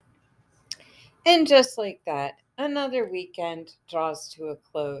And just like that, another weekend draws to a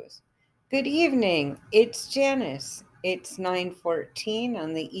close. Good evening. It's Janice. It's 9:14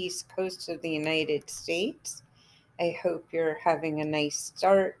 on the East Coast of the United States. I hope you're having a nice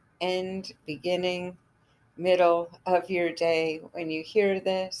start, end, beginning, middle of your day when you hear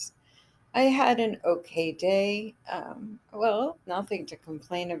this. I had an okay day. Well, nothing to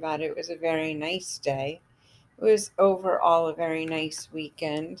complain about. It was a very nice day. It was overall a very nice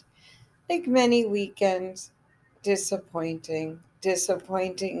weekend. Like many weekends, disappointing.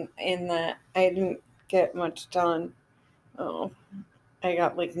 Disappointing in that I didn't get much done. Oh, I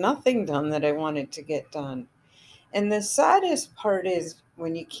got like nothing done that I wanted to get done. And the saddest part is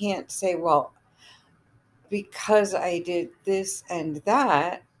when you can't say, well, because I did this and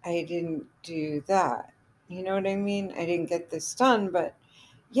that, I didn't do that. You know what I mean? I didn't get this done, but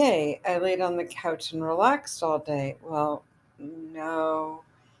yay, I laid on the couch and relaxed all day. Well, no,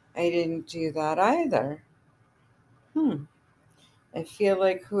 I didn't do that either. Hmm. I feel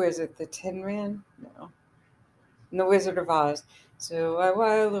like, who is it? The Tin Man? No. The Wizard of Oz. So I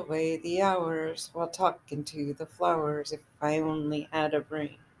while away the hours while talking to the flowers. If I only had a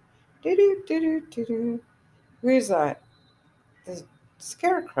brain. Do do do do do do. Who is that? The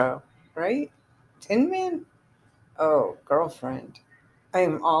Scarecrow, right? Tin Man? Oh, girlfriend. I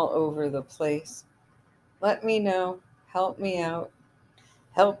am all over the place. Let me know. Help me out.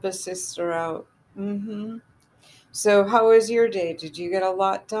 Help a sister out. Mm-hmm. So, how was your day? Did you get a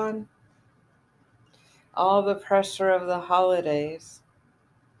lot done? All the pressure of the holidays.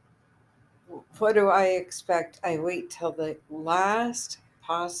 What do I expect? I wait till the last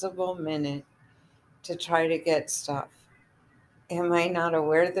possible minute to try to get stuff. Am I not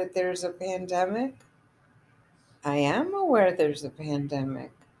aware that there's a pandemic? I am aware there's a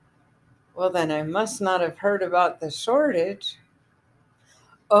pandemic. Well, then I must not have heard about the shortage.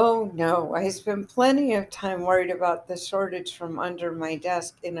 Oh no, I spent plenty of time worried about the shortage from under my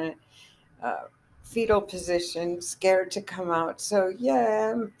desk in a uh, fetal position, scared to come out. So,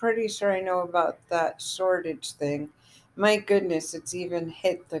 yeah, I'm pretty sure I know about that shortage thing. My goodness, it's even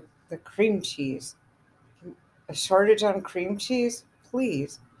hit the cream cheese. A shortage on cream cheese?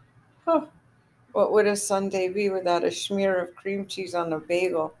 Please. Huh. What would a Sunday be without a smear of cream cheese on a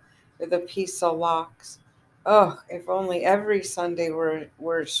bagel with a piece of lox? Oh, if only every Sunday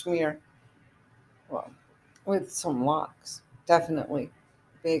were a smear. Well, with some lox. Definitely.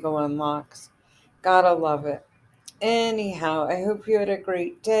 Bagel and lox. Gotta love it. Anyhow, I hope you had a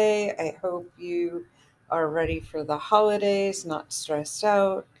great day. I hope you are ready for the holidays, not stressed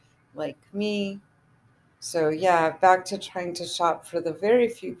out like me. So, yeah, back to trying to shop for the very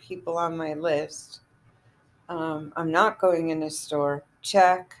few people on my list. I'm not going in a store.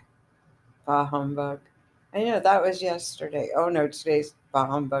 Check. Bah humbug. I know that was yesterday. Oh no, today's bah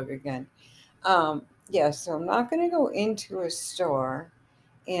humbug again. Yeah, so I'm not going to go into a store.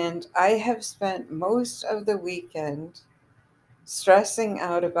 And I have spent most of the weekend stressing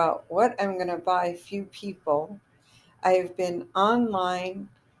out about what I'm going to buy few people. I've been online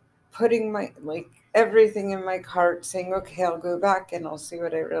putting my like everything in my cart saying, okay, I'll go back and I'll see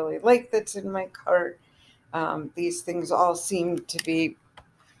what I really like that's in my cart. These things all seem to be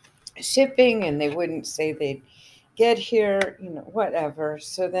shipping and they wouldn't say they'd get here, whatever.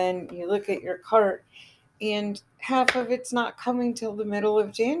 So then you look at your cart and half of it's not coming till the middle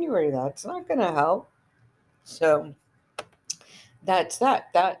of January. That's not going to help. So that's that.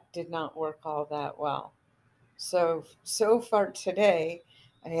 That did not work all that well. So far today,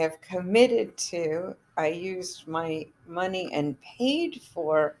 I have committed to, I used my money and paid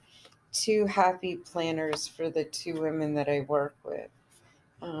for two happy planners for the two women that I work with.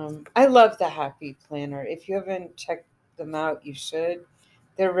 I love the Happy Planner. If you haven't checked them out, you should.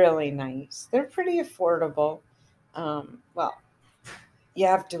 They're really nice. They're pretty affordable. Well, you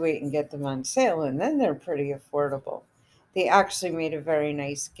have to wait and get them on sale, and then they're pretty affordable. They actually made a very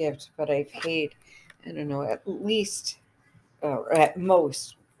nice gift, but I paid, I don't know, at least or at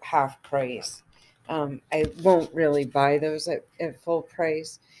most half price. I won't really buy those at full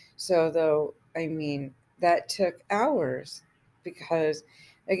price. So, though, I mean, that took hours because,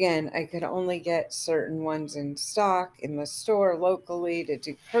 again, I could only get certain ones in stock in the store locally to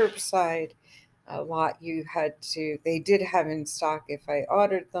do curbside. A lot you had to, they did have in stock if I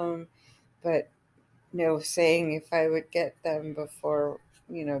ordered them, but no saying if I would get them before,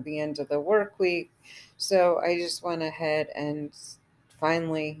 the end of the work week. So I just went ahead and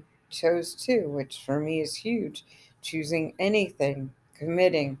finally chose two, which for me is huge. Choosing anything,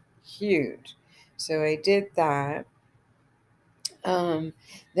 committing, huge. So I did that. Um,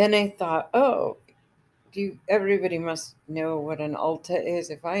 then I thought, oh, Everybody must know what an Ulta is.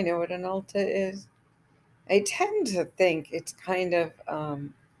 If I know what an Ulta is, I tend to think it's kind of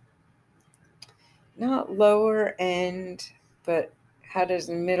not lower end, but how does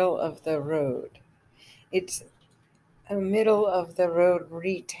middle of the road? It's a middle of the road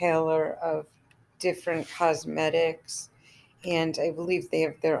retailer of different cosmetics, and I believe they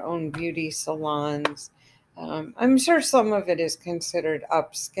have their own beauty salons. I'm sure some of it is considered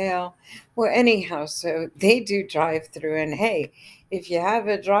upscale. Well, anyhow, so they do drive through, and hey, if you have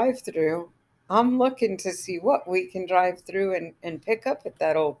a drive through, I'm looking to see what we can drive through and pick up at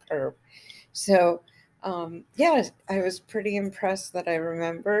that old curb. So, yeah, I was pretty impressed that I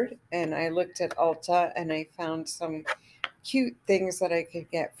remembered, and I looked at Ulta and I found some cute things that I could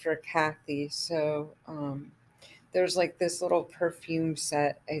get for Kathy. So, there's like this little perfume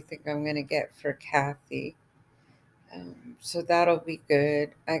set I think I'm going to get for Kathy. So that'll be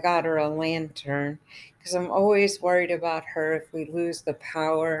good. I got her a lantern because I'm always worried about her if we lose the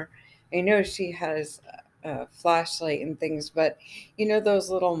power. I know she has a flashlight and things, but those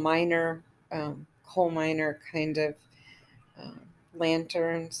little miner, coal miner kind of um,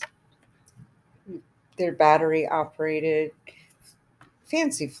 lanterns, they're battery operated,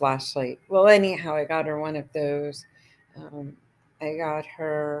 fancy flashlight. Well, anyhow, I got her one of those. Um, I got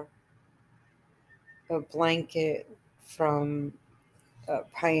her a blanket from a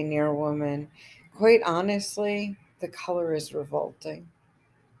Pioneer Woman. Quite honestly, the color is revolting.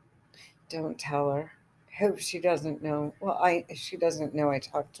 Don't tell her. Hope she doesn't know. Well, she doesn't know I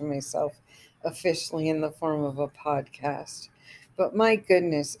talk to myself officially in the form of a podcast. But my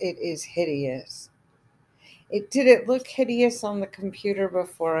goodness, it is hideous. Did it look hideous on the computer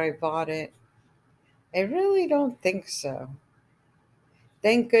before I bought it? I really don't think so.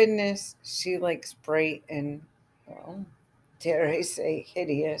 Thank goodness she likes bright and, well, dare I say,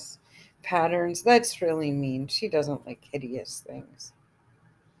 hideous patterns. That's really mean. She doesn't like hideous things.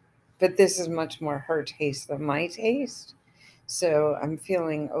 But this is much more her taste than my taste. So I'm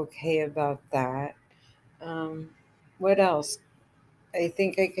feeling okay about that. Um, what else? I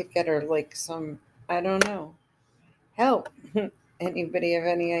think I could get her like some, I don't know, help. Anybody have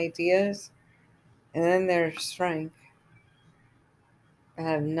any ideas? And then there's Frank. I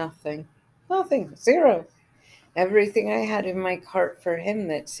have nothing. Nothing. Zero. Everything I had in my cart for him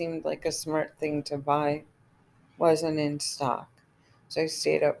that seemed like a smart thing to buy wasn't in stock. So I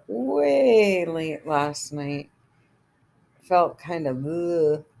stayed up way late last night. Felt kind of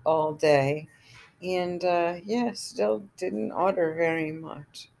ugh all day. And yeah, still didn't order very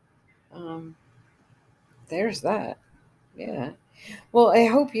much. Um, there's that. Yeah. Well, I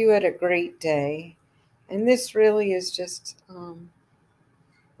hope you had a great day. And this really is just,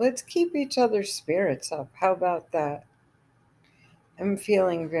 let's keep each other's spirits up. How about that? I'm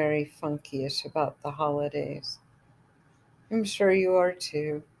feeling very funkyish about the holidays. I'm sure you are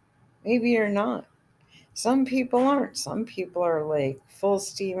too. Maybe you're not. Some people aren't. Some people are like full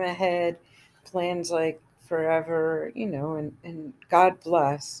steam ahead, plans like forever, and God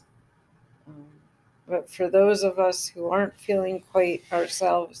bless. Um, but for those of us who aren't feeling quite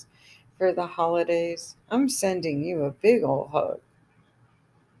ourselves for the holidays, I'm sending you a big old hug.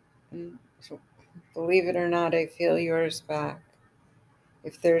 And believe it or not, I feel yours back.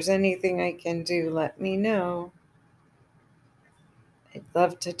 If there's anything I can do, let me know. I'd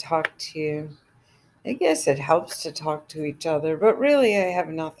love to talk to you. I guess it helps to talk to each other, but really I have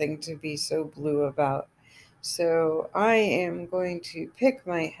nothing to be so blue about. So I am going to pick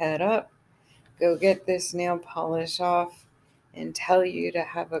my head up, go get this nail polish off, and tell you to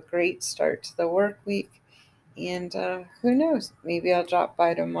have a great start to the work week. And who knows? Maybe I'll drop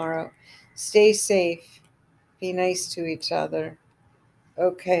by tomorrow. Stay safe. Be nice to each other.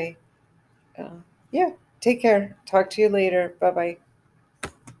 Okay. Uh, yeah. Take care. Talk to you later. Bye bye.